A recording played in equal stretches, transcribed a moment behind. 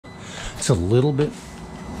It's a little bit.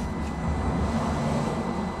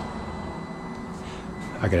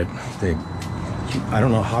 I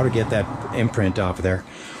don't know how to get that imprint off of there.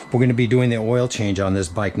 We're going to be doing the oil change on this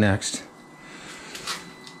bike next.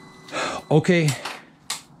 Okay,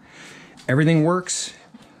 everything works.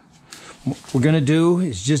 What we're going to do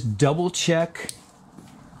is just double check.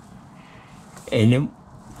 And then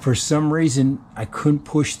for some reason, I couldn't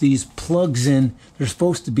push these plugs in. They're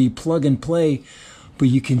supposed to be plug and play, but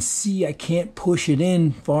you can see I can't push it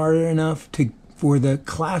in far enough for the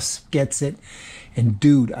clasp gets it. And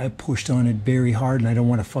dude, I pushed on it very hard and I don't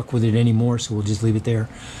want to fuck with it anymore, so we'll just leave it there.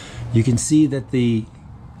 You can see that the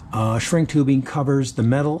shrink tubing covers the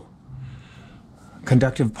metal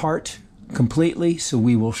conductive part completely, so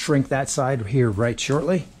we will shrink that side here right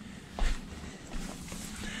shortly.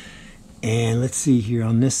 And let's see here,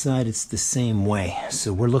 on this side it's the same way,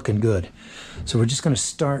 so we're looking good. So we're just going to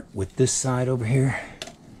start with this side over here.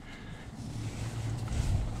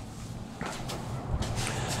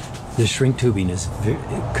 This shrink tubing is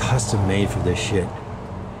custom made for this shit.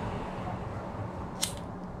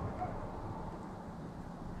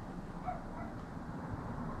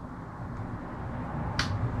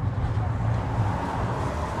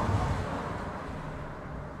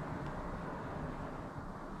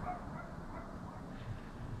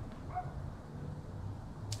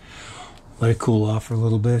 Let it cool off for a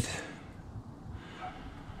little bit.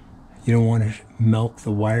 You don't want to melt the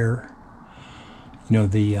wire, you know,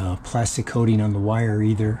 the plastic coating on the wire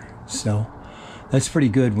either. So that's pretty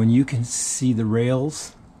good. When you can see the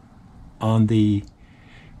rails on the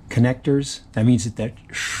connectors, that means that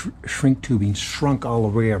shrink tubing shrunk all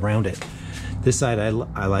the way around it. This side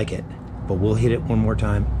I like it, but we'll hit it one more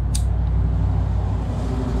time.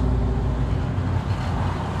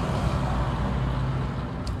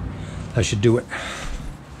 That should do it.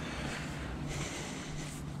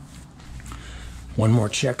 One more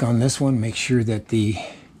check on this one. Make sure that the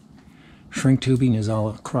shrink tubing is all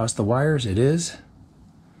across the wires. It is.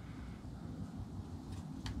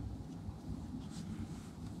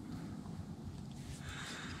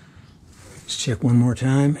 Let's check one more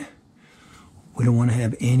time. We don't want to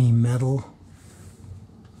have any metal.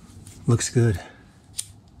 Looks good.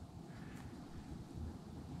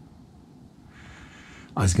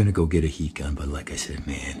 I was gonna go get a heat gun, but like I said,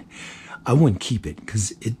 man, I wouldn't keep it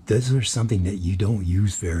because those are something that you don't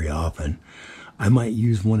use very often. I might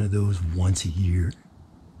use one of those once a year,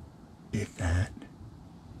 if that.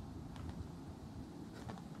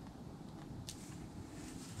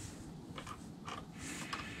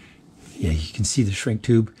 Yeah, you can see the shrink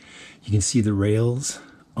tube. You can see the rails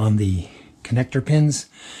on the connector pins.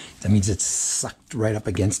 That means it's sucked right up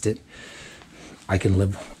against it. I can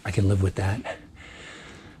live with that.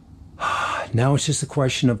 Now it's just a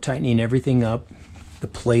question of tightening everything up. The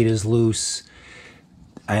plate is loose.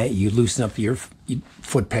 You loosen up your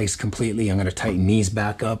foot pegs completely. I'm going to tighten these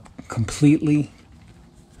back up completely.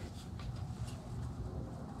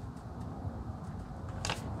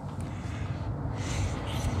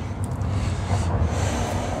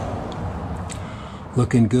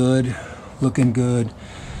 Looking good, looking good.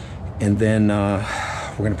 And then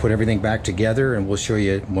we're going to put everything back together, and we'll show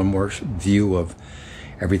you one more view of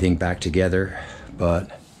everything back together.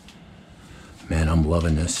 But man, I'm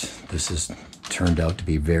loving this. This has turned out to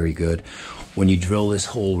be very good. When you drill this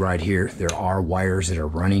hole right here, there are wires that are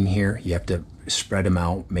running here. You have to spread them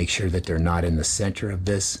out, make sure that they're not in the center of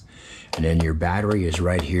this. And then your battery is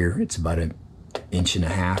right here. It's about 1.5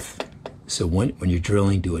 inches. So when you're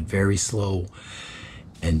drilling, do it very slow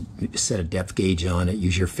and set a depth gauge on it.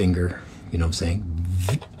 Use your finger, you know what I'm saying?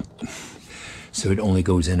 So it only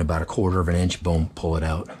goes in about 1/4 inch, boom, pull it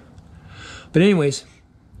out. But anyways,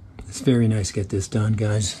 it's very nice to get this done,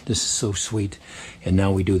 guys. This is so sweet. And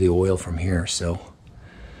now we do the oil from here, so.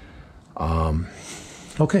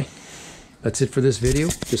 Okay, that's it for this video.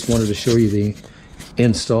 Just wanted to show you the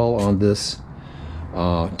install on this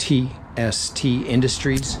TST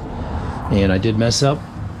Industries. And I did mess up.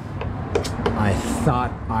 I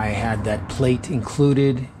thought I had that plate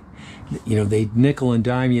included. You know, they nickel and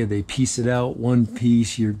dime you, they piece it out, one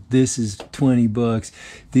piece, this is 20 bucks,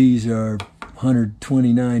 these are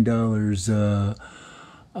 $129,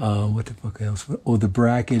 what the fuck else? Oh, the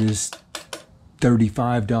bracket is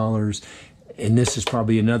 $35, and this is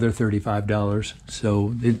probably another $35.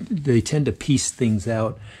 So they tend to piece things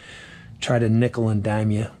out, try to nickel and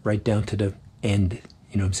dime you right down to the end,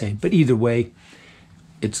 you know what I'm saying? But either way,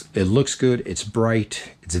 it looks good, it's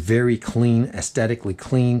bright, it's very clean, aesthetically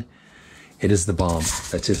clean. It is the bomb.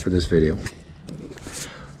 That's it for this video.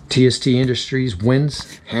 TST Industries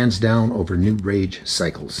wins hands down over new rage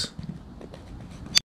cycles.